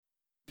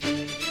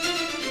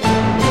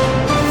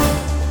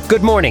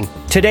Good morning.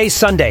 Today's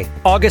Sunday,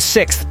 August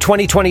 6th,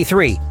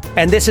 2023,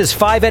 and this is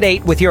 5 at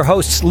 8 with your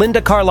hosts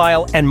Linda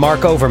Carlisle and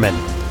Mark Overman.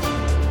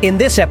 In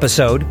this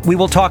episode, we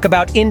will talk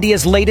about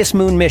India's latest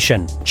moon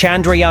mission,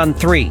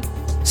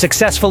 Chandrayaan-3,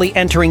 successfully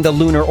entering the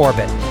lunar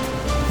orbit.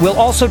 We'll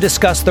also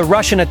discuss the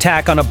Russian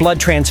attack on a blood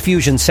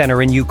transfusion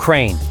center in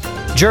Ukraine,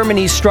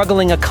 Germany's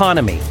struggling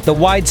economy, the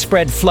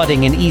widespread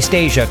flooding in East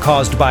Asia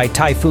caused by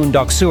Typhoon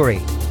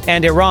Doksuri,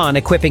 and Iran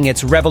equipping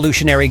its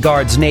Revolutionary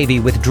Guards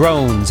Navy with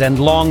drones and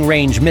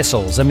long-range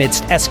missiles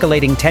amidst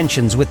escalating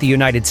tensions with the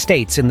United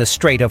States in the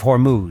Strait of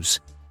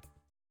Hormuz.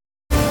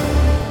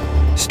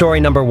 Story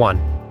number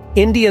 1.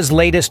 India's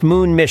latest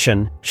moon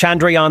mission,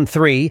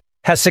 Chandrayaan-3,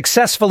 has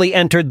successfully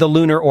entered the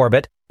lunar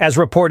orbit, as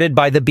reported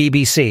by the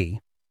BBC.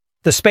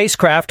 The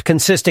spacecraft,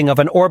 consisting of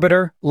an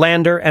orbiter,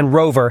 lander, and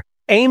rover,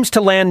 aims to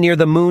land near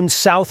the moon's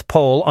south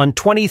pole on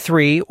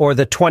 23 or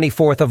the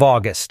 24th of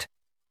August.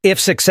 If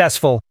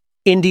successful,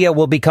 India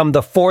will become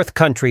the fourth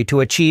country to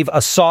achieve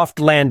a soft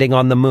landing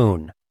on the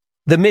moon.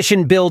 The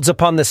mission builds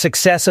upon the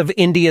success of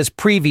India's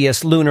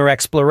previous lunar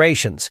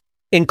explorations,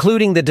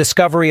 including the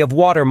discovery of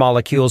water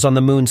molecules on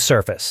the moon's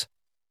surface.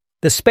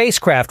 The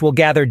spacecraft will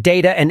gather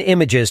data and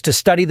images to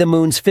study the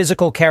moon's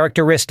physical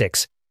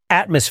characteristics,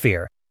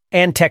 atmosphere,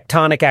 and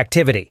tectonic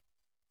activity.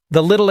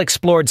 The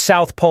little-explored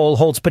South Pole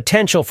holds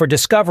potential for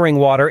discovering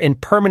water in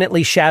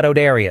permanently shadowed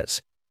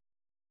areas.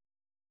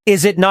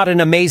 Is it not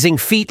an amazing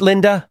feat,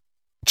 Linda?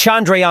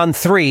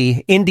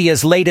 Chandrayaan-3,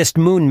 India's latest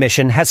moon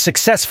mission, has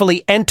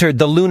successfully entered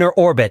the lunar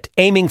orbit,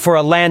 aiming for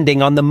a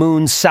landing on the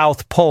moon's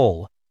south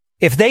pole.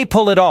 If they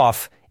pull it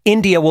off,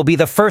 India will be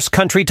the first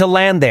country to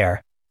land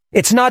there.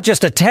 It's not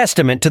just a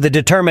testament to the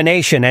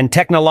determination and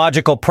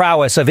technological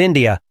prowess of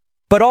India,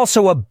 but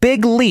also a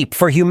big leap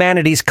for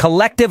humanity's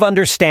collective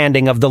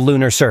understanding of the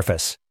lunar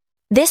surface.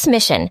 This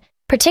mission,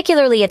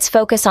 particularly its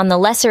focus on the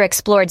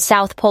lesser-explored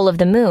south pole of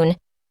the moon,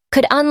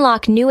 could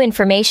unlock new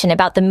information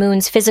about the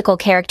moon's physical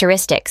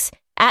characteristics,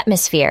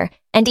 atmosphere,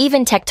 and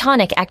even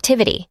tectonic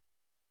activity.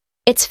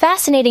 It's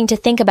fascinating to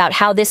think about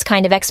how this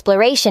kind of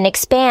exploration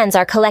expands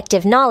our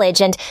collective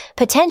knowledge and,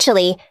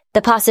 potentially,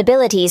 the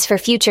possibilities for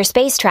future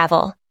space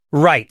travel.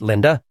 Right,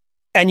 Linda.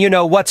 And you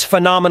know what's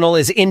phenomenal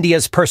is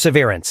India's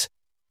perseverance.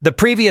 The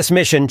previous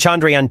mission,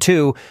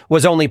 Chandrayaan-2,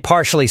 was only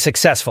partially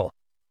successful.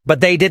 But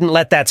they didn't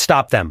let that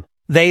stop them.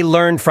 They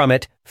learned from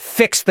it,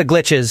 fixed the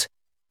glitches,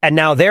 and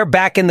now they're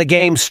back in the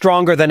game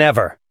stronger than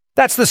ever.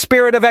 That's the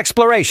spirit of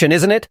exploration,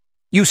 isn't it?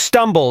 You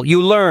stumble,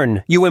 you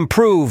learn, you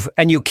improve,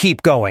 and you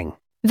keep going.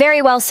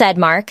 Very well said,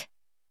 Mark.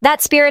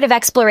 That spirit of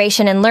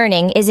exploration and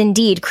learning is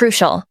indeed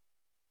crucial.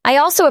 I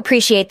also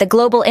appreciate the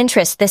global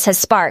interest this has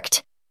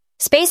sparked.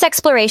 Space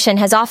exploration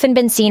has often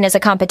been seen as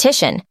a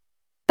competition,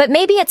 but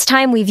maybe it's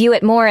time we view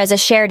it more as a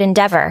shared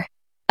endeavor,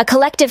 a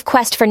collective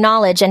quest for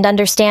knowledge and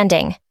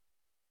understanding.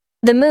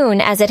 The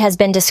moon, as it has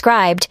been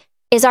described,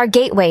 is our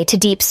gateway to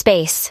deep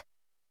space.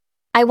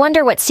 I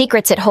wonder what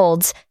secrets it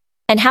holds,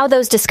 and how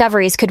those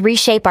discoveries could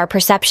reshape our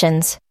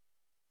perceptions.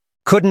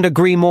 Couldn't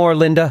agree more,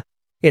 Linda.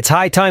 It's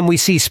high time we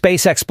see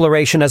space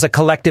exploration as a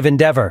collective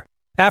endeavor.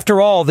 After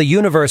all, the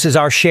universe is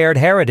our shared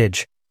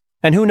heritage.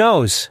 And who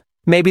knows,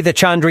 maybe the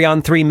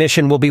Chandrayaan-3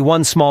 mission will be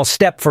one small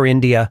step for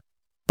India,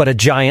 but a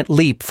giant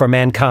leap for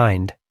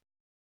mankind.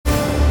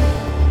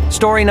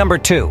 Story number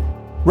 2.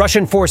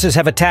 Russian forces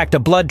have attacked a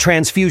blood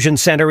transfusion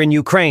center in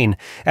Ukraine,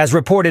 as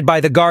reported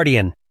by The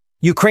Guardian.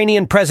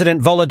 Ukrainian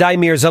President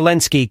Volodymyr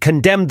Zelensky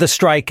condemned the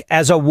strike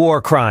as a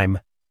war crime.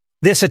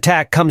 This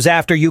attack comes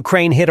after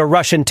Ukraine hit a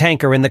Russian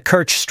tanker in the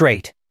Kerch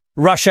Strait.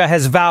 Russia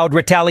has vowed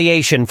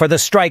retaliation for the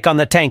strike on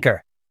the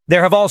tanker.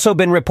 There have also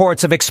been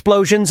reports of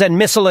explosions and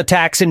missile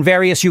attacks in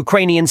various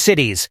Ukrainian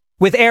cities,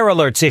 with air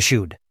alerts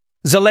issued.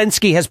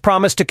 Zelensky has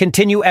promised to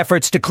continue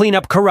efforts to clean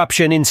up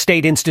corruption in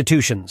state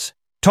institutions.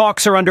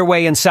 Talks are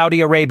underway in Saudi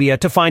Arabia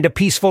to find a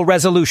peaceful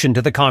resolution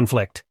to the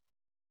conflict.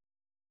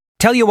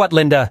 Tell you what,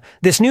 Linda,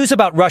 this news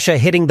about Russia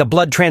hitting the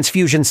blood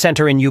transfusion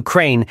center in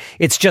Ukraine,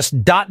 it's just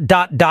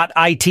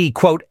IT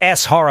quote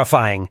S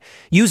horrifying.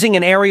 Using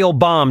an aerial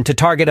bomb to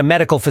target a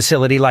medical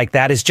facility like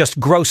that is just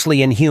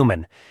grossly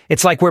inhuman.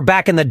 It's like we're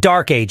back in the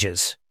dark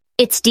ages.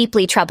 It's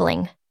deeply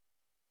troubling.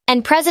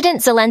 And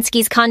President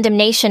Zelensky's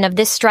condemnation of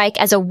this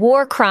strike as a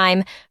war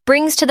crime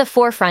brings to the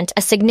forefront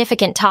a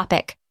significant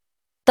topic.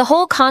 The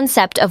whole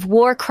concept of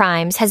war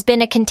crimes has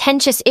been a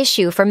contentious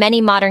issue for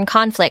many modern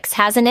conflicts,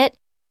 hasn't it?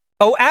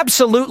 Oh,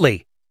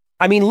 absolutely.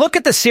 I mean, look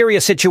at the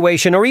Syria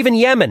situation or even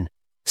Yemen.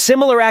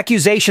 Similar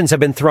accusations have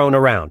been thrown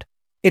around.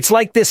 It's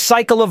like this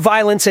cycle of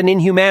violence and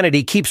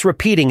inhumanity keeps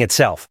repeating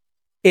itself.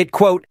 It,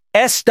 quote,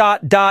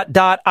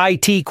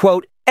 IT,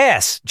 quote,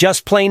 S,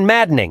 just plain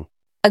maddening.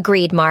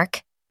 Agreed,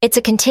 Mark. It's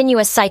a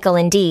continuous cycle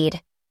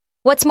indeed.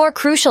 What's more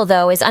crucial,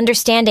 though, is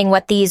understanding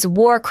what these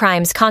war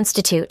crimes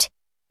constitute.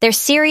 They're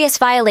serious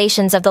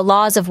violations of the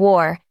laws of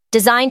war,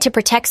 designed to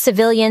protect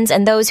civilians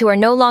and those who are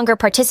no longer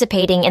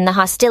participating in the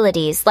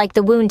hostilities, like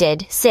the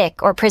wounded,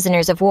 sick, or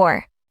prisoners of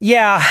war.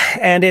 Yeah,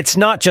 and it's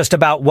not just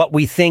about what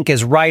we think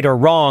is right or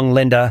wrong,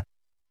 Linda.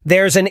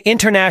 There's an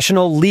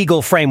international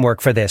legal framework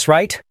for this,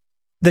 right?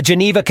 The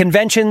Geneva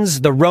Conventions,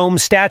 the Rome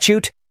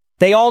Statute,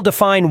 they all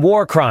define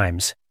war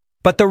crimes.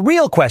 But the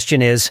real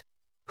question is,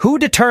 who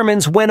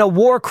determines when a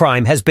war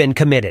crime has been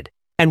committed,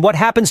 and what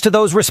happens to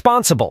those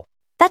responsible?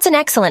 That's an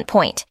excellent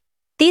point.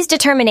 These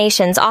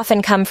determinations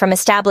often come from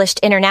established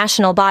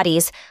international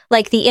bodies,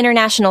 like the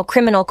International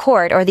Criminal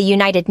Court or the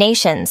United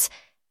Nations.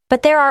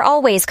 But there are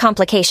always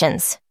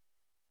complications.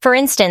 For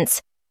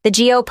instance, the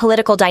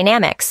geopolitical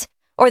dynamics,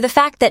 or the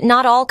fact that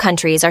not all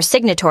countries are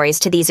signatories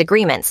to these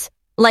agreements,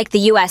 like the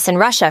US and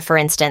Russia, for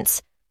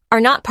instance,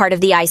 are not part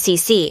of the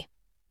ICC.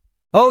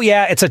 Oh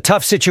yeah, it's a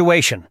tough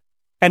situation.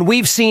 And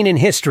we've seen in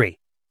history,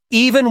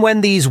 even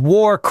when these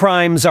war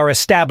crimes are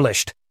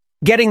established,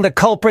 getting the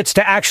culprits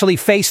to actually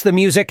face the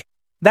music,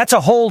 that's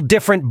a whole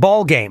different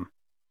ballgame.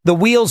 The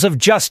wheels of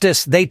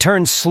justice, they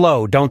turn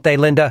slow, don't they,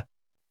 Linda?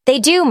 They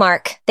do,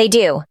 Mark, they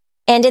do.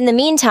 And in the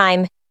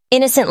meantime,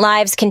 innocent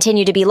lives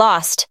continue to be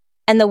lost,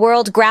 and the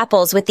world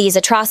grapples with these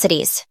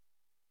atrocities.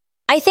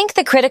 I think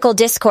the critical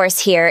discourse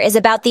here is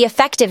about the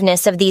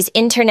effectiveness of these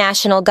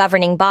international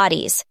governing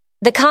bodies,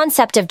 the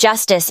concept of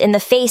justice in the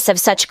face of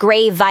such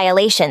grave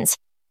violations,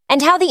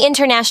 and how the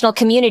international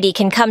community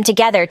can come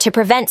together to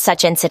prevent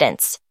such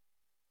incidents.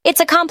 It's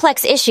a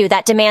complex issue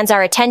that demands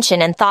our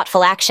attention and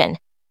thoughtful action.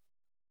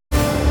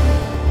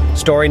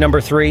 Story number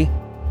 3.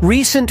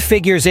 Recent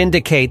figures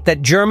indicate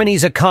that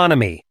Germany's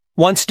economy,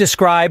 once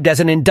described as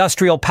an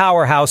industrial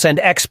powerhouse and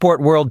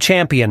export world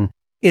champion,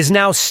 is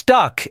now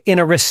stuck in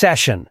a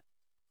recession.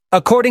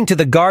 According to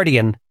The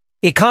Guardian,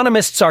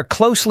 economists are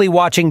closely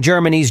watching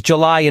Germany's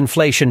July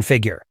inflation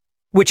figure,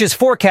 which is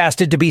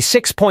forecasted to be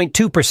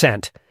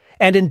 6.2%,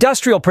 and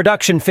industrial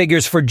production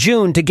figures for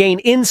June to gain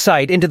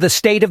insight into the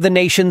state of the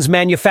nation's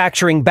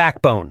manufacturing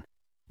backbone.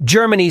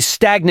 Germany's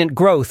stagnant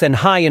growth and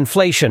high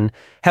inflation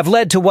have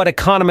led to what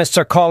economists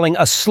are calling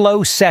a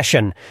slow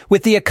session,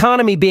 with the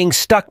economy being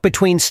stuck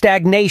between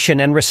stagnation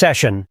and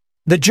recession.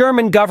 The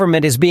German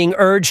government is being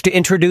urged to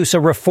introduce a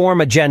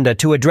reform agenda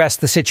to address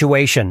the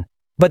situation,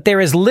 but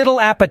there is little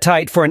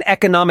appetite for an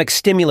economic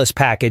stimulus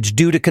package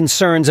due to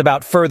concerns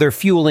about further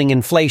fueling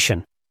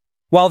inflation.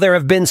 While there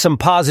have been some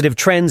positive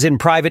trends in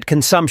private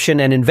consumption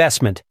and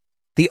investment,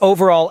 the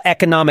overall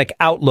economic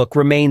outlook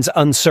remains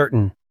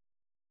uncertain.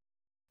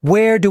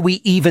 Where do we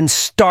even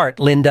start,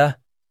 Linda?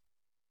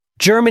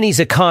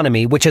 Germany's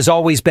economy, which has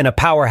always been a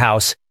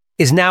powerhouse,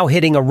 is now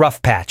hitting a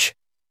rough patch.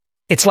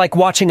 It's like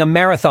watching a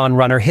marathon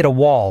runner hit a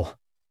wall.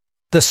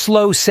 The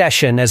slow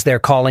session, as they're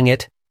calling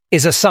it,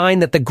 is a sign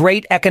that the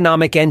great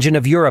economic engine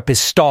of Europe is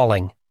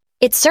stalling.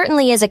 It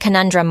certainly is a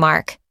conundrum,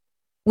 Mark.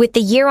 With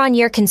the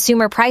year-on-year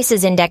consumer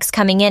prices index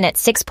coming in at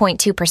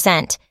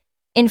 6.2%,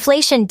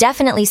 inflation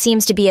definitely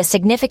seems to be a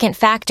significant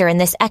factor in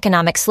this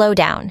economic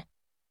slowdown.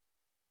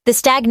 The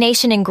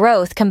stagnation in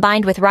growth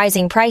combined with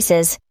rising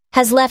prices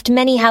has left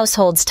many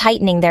households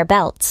tightening their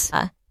belts.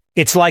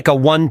 It's like a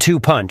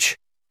 1-2 punch.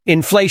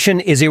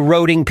 Inflation is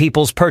eroding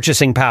people's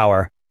purchasing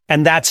power,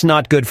 and that's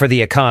not good for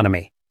the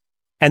economy.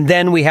 And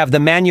then we have the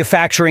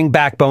manufacturing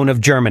backbone of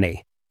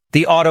Germany,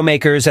 the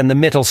automakers and the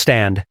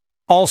Mittelstand,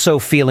 also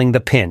feeling the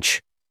pinch.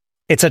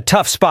 It's a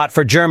tough spot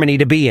for Germany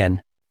to be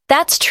in.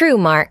 That's true,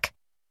 Mark.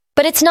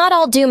 But it's not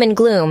all doom and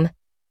gloom.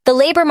 The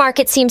labor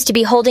market seems to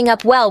be holding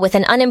up well with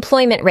an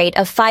unemployment rate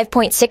of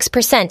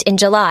 5.6% in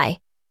July.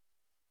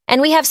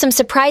 And we have some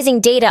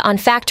surprising data on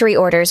factory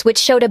orders which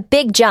showed a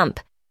big jump.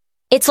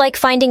 It's like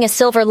finding a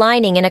silver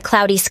lining in a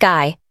cloudy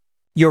sky.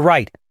 You're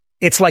right.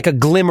 It's like a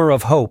glimmer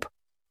of hope.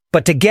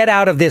 But to get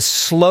out of this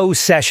slow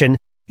session,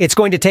 it's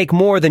going to take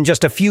more than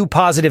just a few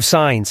positive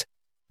signs.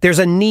 There's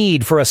a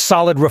need for a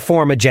solid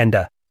reform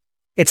agenda.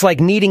 It's like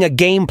needing a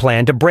game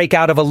plan to break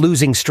out of a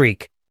losing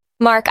streak.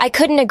 Mark, I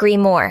couldn't agree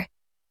more.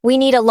 We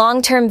need a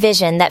long-term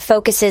vision that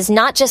focuses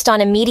not just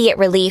on immediate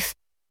relief,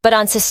 but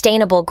on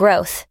sustainable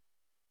growth.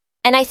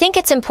 And I think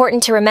it's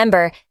important to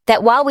remember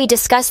that while we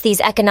discuss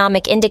these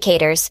economic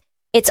indicators,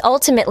 it's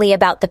ultimately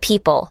about the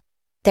people,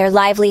 their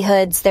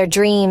livelihoods, their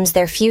dreams,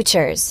 their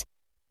futures.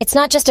 It's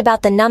not just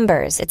about the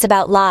numbers, it's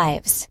about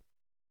lives.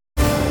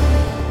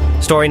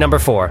 Story number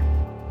 4.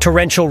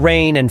 Torrential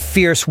rain and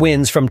fierce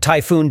winds from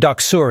Typhoon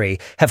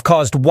Doksuri have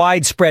caused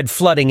widespread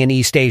flooding in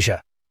East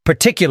Asia,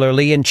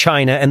 particularly in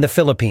China and the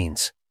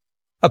Philippines.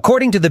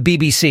 According to the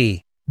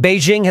BBC,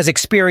 Beijing has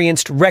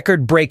experienced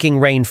record-breaking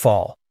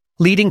rainfall,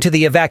 leading to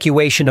the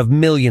evacuation of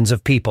millions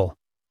of people.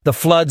 The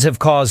floods have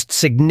caused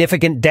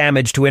significant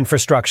damage to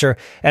infrastructure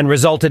and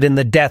resulted in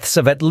the deaths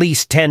of at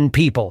least 10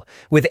 people,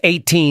 with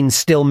 18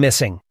 still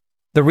missing.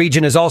 The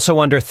region is also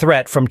under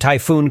threat from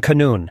Typhoon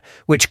Kanun,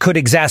 which could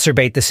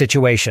exacerbate the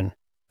situation.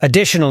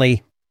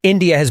 Additionally,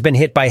 India has been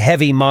hit by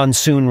heavy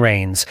monsoon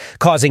rains,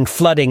 causing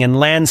flooding and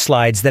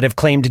landslides that have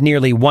claimed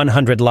nearly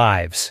 100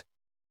 lives.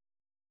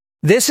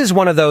 This is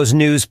one of those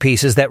news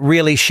pieces that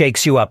really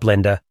shakes you up,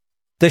 Linda.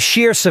 The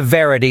sheer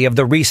severity of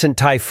the recent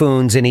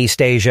typhoons in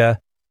East Asia,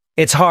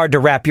 it's hard to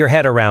wrap your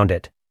head around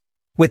it.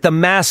 With the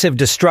massive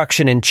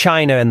destruction in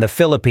China and the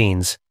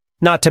Philippines,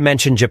 not to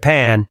mention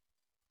Japan,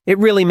 it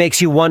really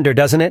makes you wonder,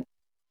 doesn't it?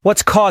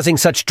 What's causing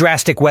such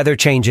drastic weather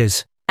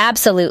changes?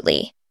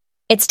 Absolutely.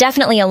 It's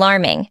definitely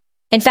alarming.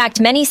 In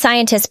fact, many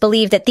scientists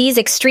believe that these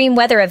extreme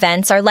weather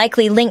events are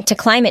likely linked to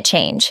climate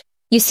change.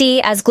 You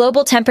see, as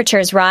global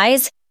temperatures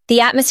rise,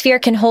 the atmosphere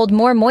can hold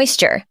more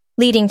moisture,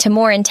 leading to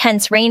more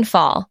intense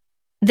rainfall.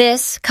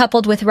 This,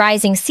 coupled with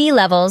rising sea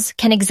levels,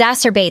 can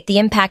exacerbate the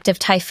impact of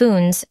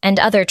typhoons and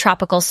other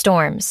tropical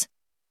storms.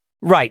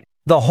 Right,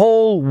 the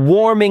whole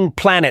warming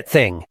planet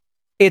thing.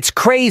 It's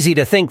crazy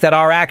to think that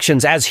our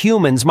actions as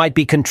humans might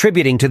be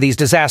contributing to these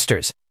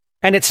disasters.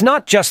 And it's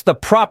not just the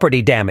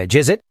property damage,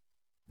 is it?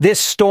 This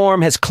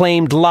storm has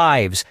claimed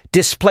lives,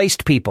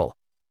 displaced people.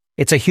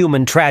 It's a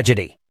human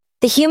tragedy.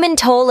 The human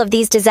toll of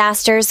these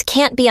disasters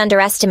can't be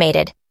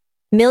underestimated.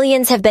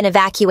 Millions have been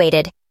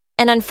evacuated,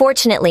 and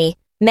unfortunately,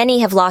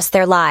 many have lost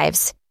their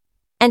lives.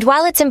 And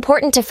while it's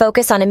important to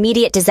focus on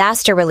immediate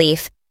disaster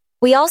relief,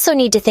 we also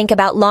need to think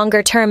about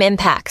longer-term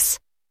impacts.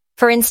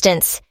 For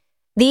instance,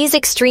 these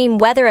extreme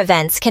weather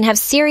events can have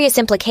serious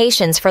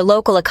implications for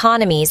local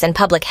economies and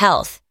public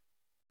health.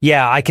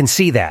 Yeah, I can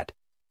see that.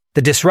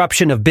 The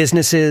disruption of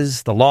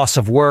businesses, the loss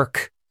of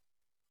work.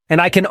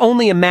 And I can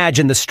only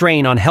imagine the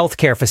strain on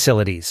healthcare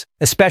facilities,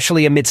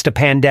 especially amidst a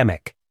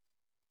pandemic.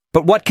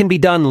 But what can be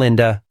done,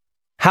 Linda?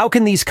 How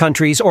can these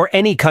countries, or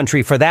any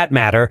country for that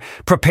matter,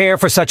 prepare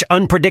for such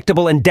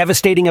unpredictable and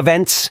devastating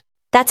events?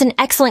 That's an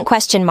excellent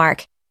question,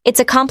 Mark. It's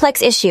a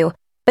complex issue,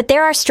 but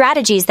there are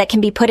strategies that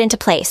can be put into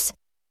place.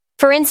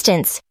 For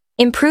instance,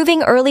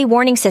 improving early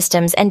warning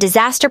systems and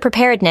disaster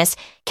preparedness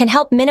can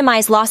help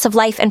minimize loss of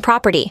life and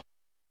property.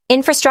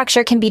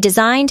 Infrastructure can be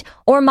designed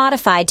or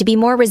modified to be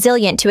more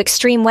resilient to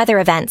extreme weather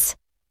events.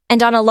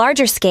 And on a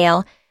larger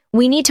scale,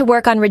 we need to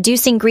work on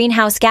reducing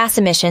greenhouse gas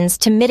emissions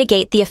to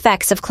mitigate the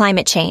effects of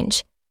climate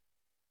change.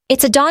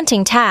 It's a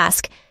daunting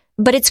task,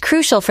 but it's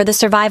crucial for the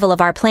survival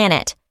of our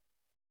planet.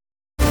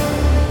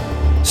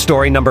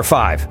 Story number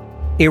 5.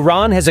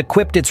 Iran has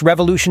equipped its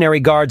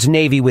Revolutionary Guards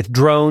Navy with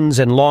drones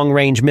and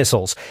long-range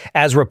missiles,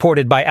 as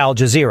reported by Al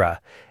Jazeera,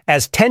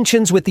 as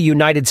tensions with the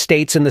United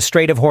States in the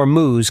Strait of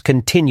Hormuz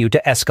continue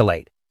to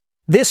escalate.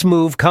 This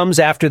move comes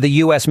after the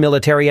U.S.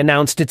 military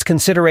announced its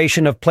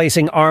consideration of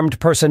placing armed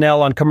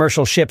personnel on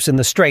commercial ships in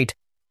the strait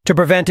to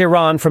prevent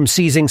Iran from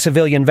seizing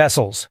civilian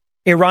vessels.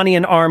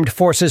 Iranian Armed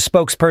Forces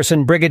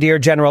spokesperson Brigadier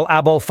General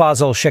Abul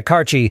Fazl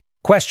Shekarchi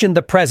questioned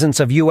the presence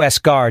of U.S.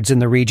 guards in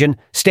the region,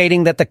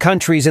 stating that the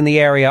countries in the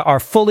area are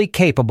fully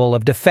capable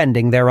of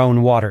defending their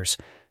own waters.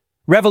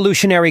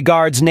 Revolutionary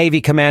Guards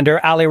Navy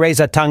Commander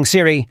Alireza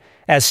Tangsiri,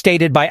 as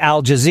stated by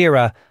Al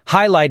Jazeera,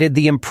 highlighted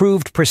the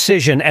improved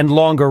precision and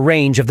longer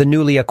range of the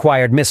newly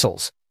acquired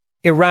missiles.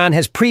 Iran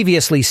has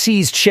previously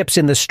seized ships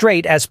in the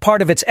strait as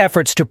part of its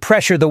efforts to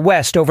pressure the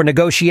West over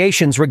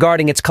negotiations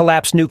regarding its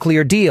collapsed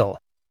nuclear deal.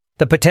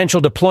 The potential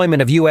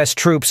deployment of U.S.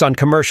 troops on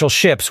commercial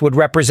ships would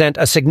represent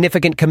a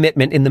significant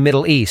commitment in the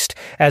Middle East,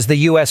 as the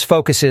U.S.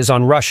 focuses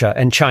on Russia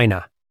and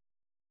China.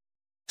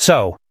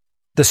 So,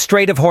 the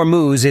Strait of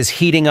Hormuz is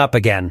heating up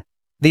again.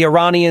 The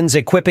Iranians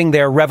equipping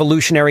their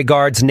Revolutionary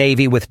Guards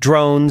Navy with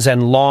drones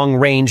and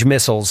long-range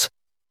missiles.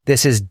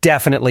 This is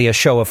definitely a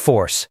show of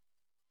force.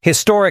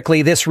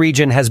 Historically, this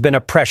region has been a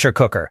pressure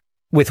cooker,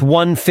 with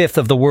 1/5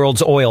 of the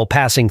world's oil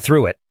passing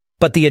through it.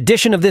 But the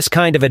addition of this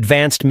kind of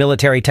advanced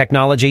military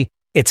technology,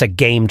 it's a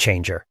game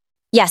changer.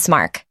 Yes,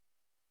 Mark.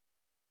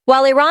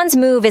 While Iran's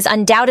move is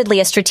undoubtedly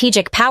a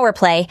strategic power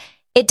play,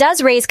 it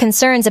does raise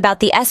concerns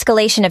about the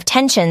escalation of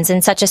tensions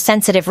in such a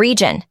sensitive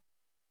region.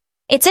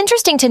 It's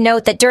interesting to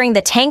note that during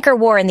the tanker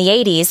war in the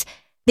 80s,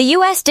 the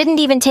U.S. didn't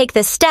even take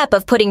the step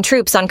of putting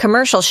troops on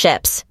commercial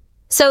ships.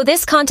 So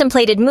this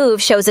contemplated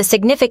move shows a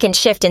significant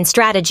shift in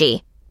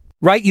strategy.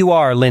 Right you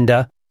are,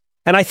 Linda.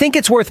 And I think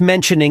it's worth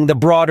mentioning the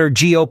broader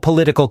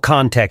geopolitical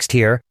context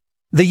here.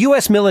 The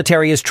U.S.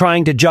 military is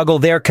trying to juggle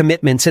their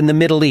commitments in the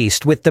Middle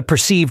East with the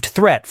perceived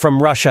threat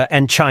from Russia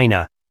and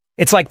China.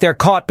 It's like they're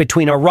caught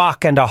between a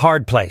rock and a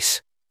hard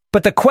place.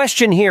 But the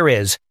question here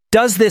is,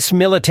 does this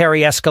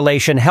military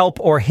escalation help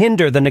or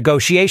hinder the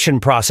negotiation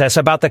process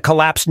about the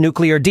collapsed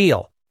nuclear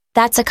deal?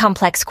 That's a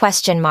complex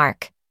question,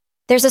 Mark.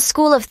 There's a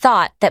school of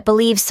thought that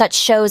believes such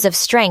shows of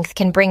strength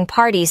can bring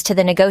parties to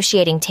the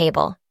negotiating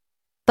table.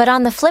 But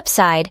on the flip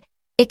side,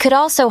 it could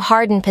also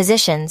harden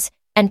positions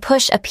and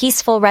push a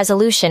peaceful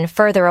resolution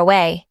further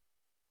away.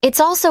 It's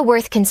also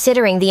worth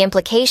considering the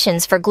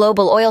implications for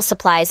global oil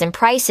supplies and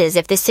prices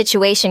if this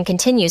situation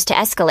continues to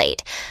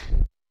escalate.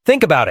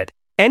 Think about it.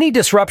 Any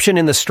disruption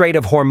in the Strait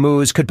of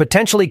Hormuz could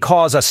potentially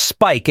cause a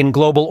spike in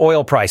global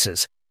oil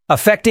prices,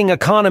 affecting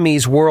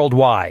economies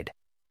worldwide.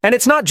 And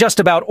it's not just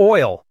about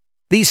oil.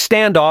 These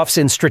standoffs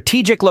in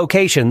strategic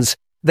locations,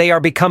 they are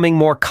becoming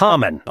more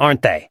common,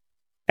 aren't they?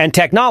 And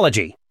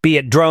technology, be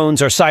it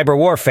drones or cyber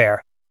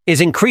warfare, is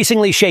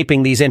increasingly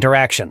shaping these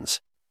interactions.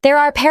 There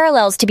are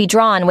parallels to be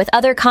drawn with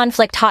other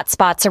conflict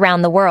hotspots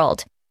around the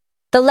world.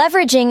 The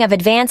leveraging of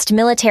advanced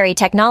military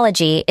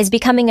technology is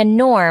becoming a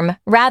norm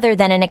rather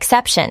than an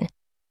exception.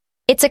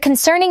 It's a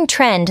concerning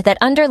trend that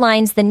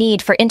underlines the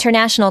need for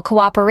international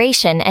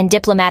cooperation and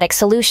diplomatic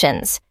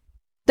solutions.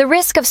 The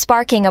risk of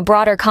sparking a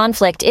broader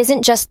conflict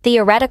isn't just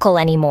theoretical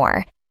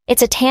anymore.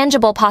 It's a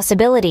tangible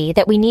possibility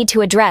that we need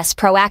to address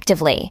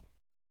proactively.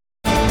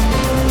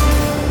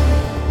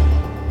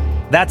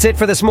 That's it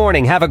for this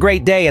morning. Have a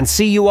great day and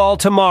see you all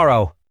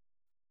tomorrow.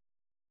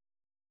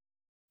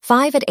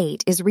 5 at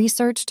 8 is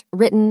researched,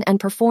 written, and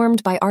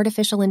performed by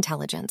artificial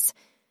intelligence.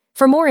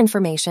 For more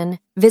information,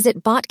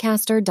 visit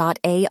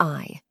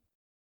botcaster.ai.